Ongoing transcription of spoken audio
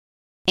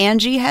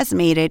Angie has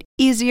made it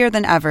easier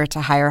than ever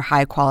to hire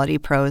high-quality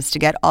pros to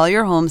get all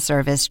your home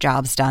service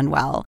jobs done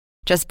well.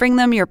 Just bring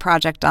them your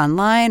project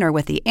online or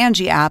with the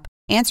Angie app,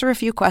 answer a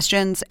few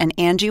questions, and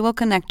Angie will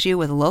connect you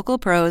with local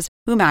pros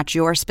who match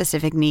your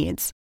specific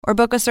needs. Or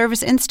book a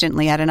service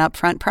instantly at an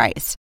upfront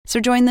price. So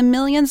join the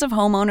millions of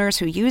homeowners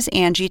who use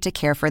Angie to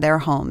care for their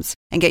homes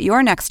and get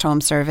your next home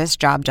service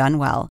job done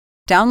well.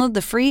 Download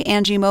the free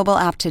Angie mobile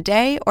app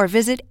today or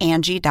visit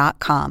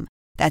Angie.com.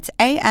 That's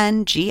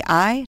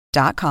ANGI.com.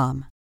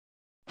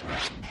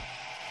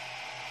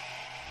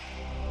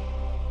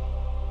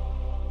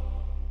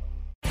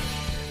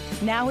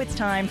 Now it's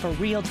time for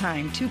Real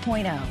Time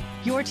 2.0,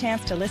 your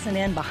chance to listen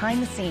in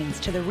behind the scenes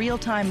to the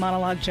real-time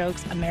monologue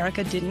jokes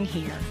America didn't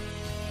hear.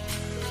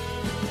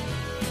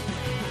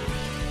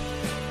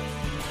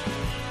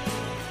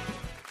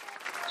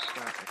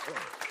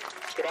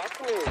 Good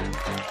afternoon.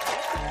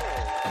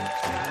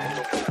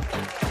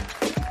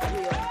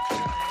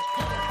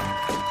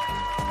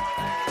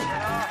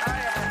 Hi,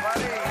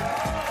 everybody.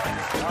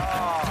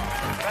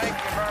 Thank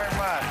you very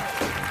much.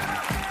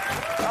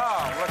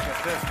 Look at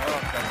this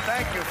welcome.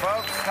 Thank you,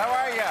 folks. How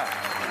are you?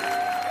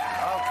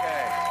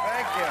 Okay,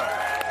 thank you.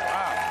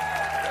 Wow.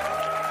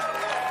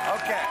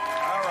 Okay,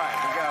 all right.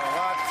 We got a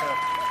lot to...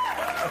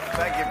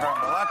 Thank you very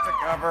much. A lot to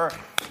cover.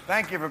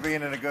 Thank you for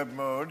being in a good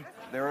mood.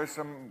 There is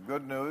some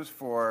good news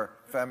for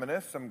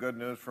feminists, some good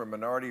news for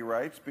minority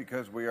rights,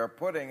 because we are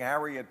putting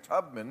Harriet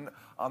Tubman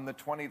on the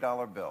 $20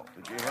 bill.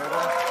 Did you hear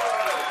that?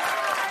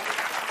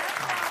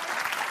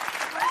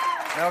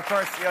 Now, of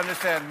course, you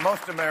understand,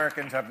 most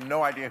Americans have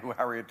no idea who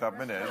Harriet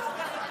Tubman is.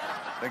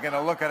 They're going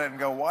to look at it and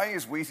go, why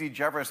is Weezy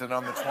Jefferson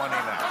on the 20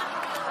 now?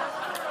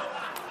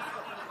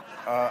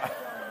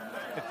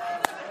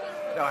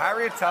 No,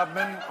 Harriet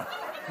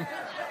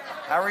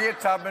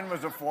Tubman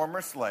was a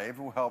former slave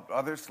who helped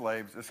other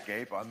slaves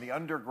escape on the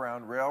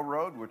Underground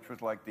Railroad, which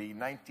was like the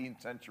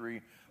 19th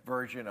century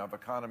version of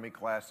economy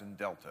class in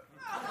Delta.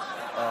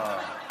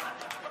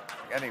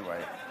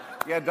 Anyway,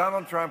 yeah,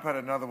 Donald Trump had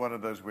another one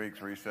of those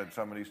weeks where he said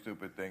so many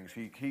stupid things.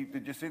 He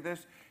did you see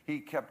this? He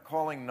kept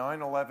calling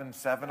 9/11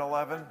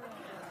 7/11.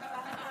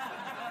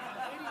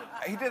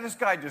 This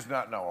guy does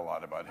not know a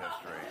lot about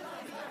history.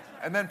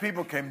 And then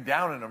people came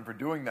down on him for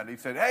doing that. He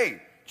said,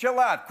 hey, chill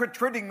out. Quit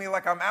treating me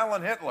like I'm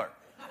Alan Hitler.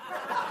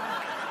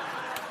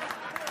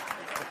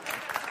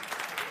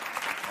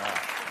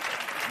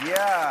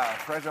 Yeah,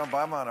 President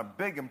Obama on a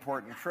big,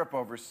 important trip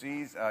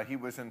overseas. He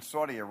was in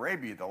Saudi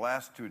Arabia the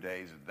last 2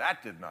 days.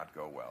 That did not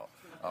go well.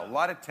 A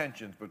lot of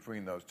tensions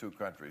between those two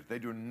countries. They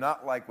do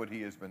not like what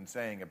he has been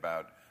saying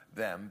about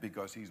them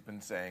because he's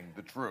been saying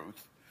the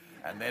truth,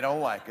 and they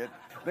don't like it.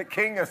 The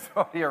king of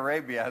Saudi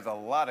Arabia has a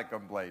lot of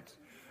complaints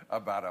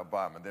about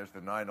Obama. There's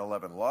the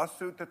 9/11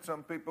 lawsuit that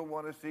some people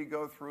want to see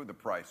go through, the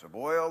price of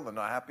oil, they're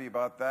not happy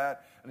about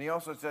that. And he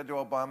also said to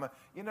Obama,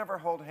 you never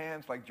hold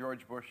hands like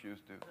George Bush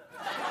used to.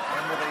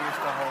 Remember they used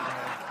to hold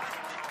hands?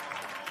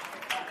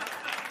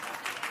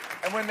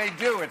 And when they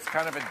do, it's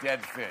kind of a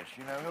dead fish.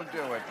 You know, he'll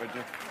do it, but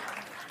just...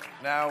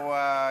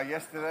 Now,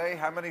 yesterday,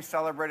 how many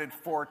celebrated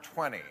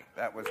 420?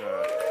 That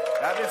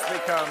has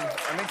become,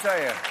 let me tell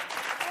you,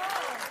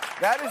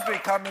 that is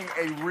becoming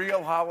a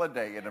real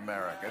holiday in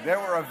America. There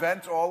were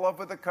events all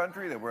over the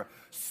country. There were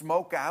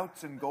smoke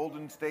outs in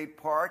Golden State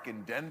Park.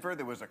 In Denver,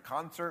 there was a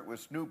concert with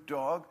Snoop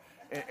Dogg.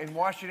 In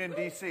Washington,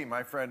 D.C.,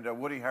 my friend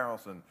Woody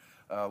Harrelson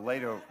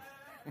laid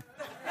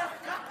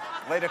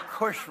a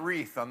Kush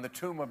wreath on the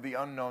tomb of the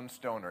unknown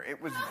stoner.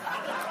 It was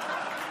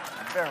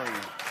very...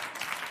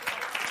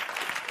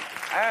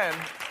 And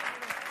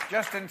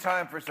just in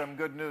time for some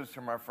good news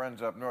from our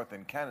friends up north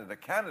in Canada.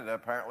 Canada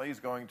apparently is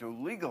going to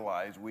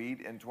legalize weed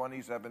in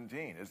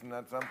 2017. Isn't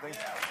that something?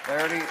 They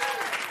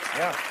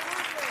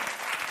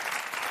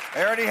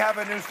already have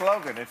a new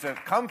slogan. It's a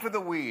come for the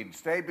weed,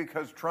 stay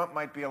because Trump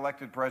might be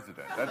elected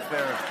president. That's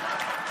their...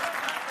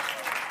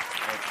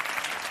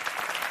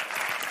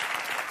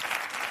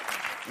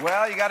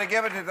 Well, you got to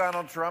give it to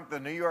Donald Trump. The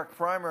New York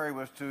primary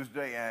was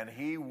Tuesday, and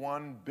he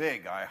won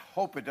big. I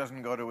hope it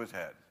doesn't go to his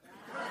head.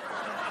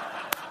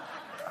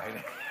 I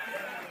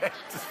hate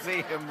to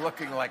see him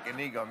looking like an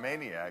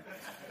egomaniac.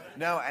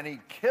 No, and he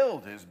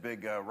killed his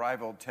big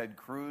rival, Ted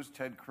Cruz.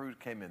 Ted Cruz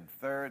came in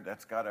third.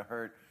 That's got to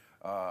hurt.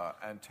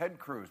 And Ted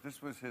Cruz,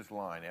 this was his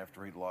line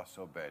after he'd lost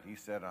so bad. He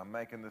said, I'm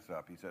making this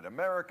up. He said,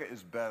 America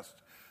is best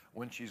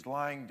when she's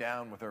lying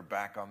down with her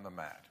back on the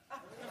mat.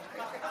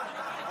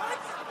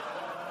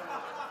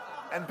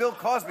 And Bill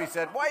Cosby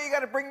said, why you got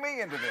to bring me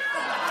into this?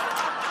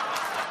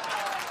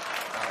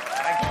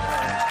 Thank you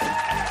very much.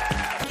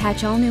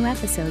 Catch all new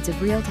episodes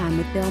of Real Time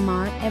with Bill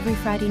Maher every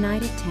Friday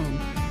night at 10,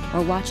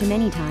 or watch him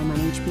anytime on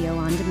HBO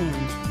On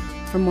Demand.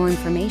 For more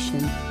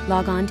information,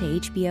 log on to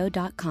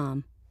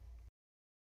HBO.com.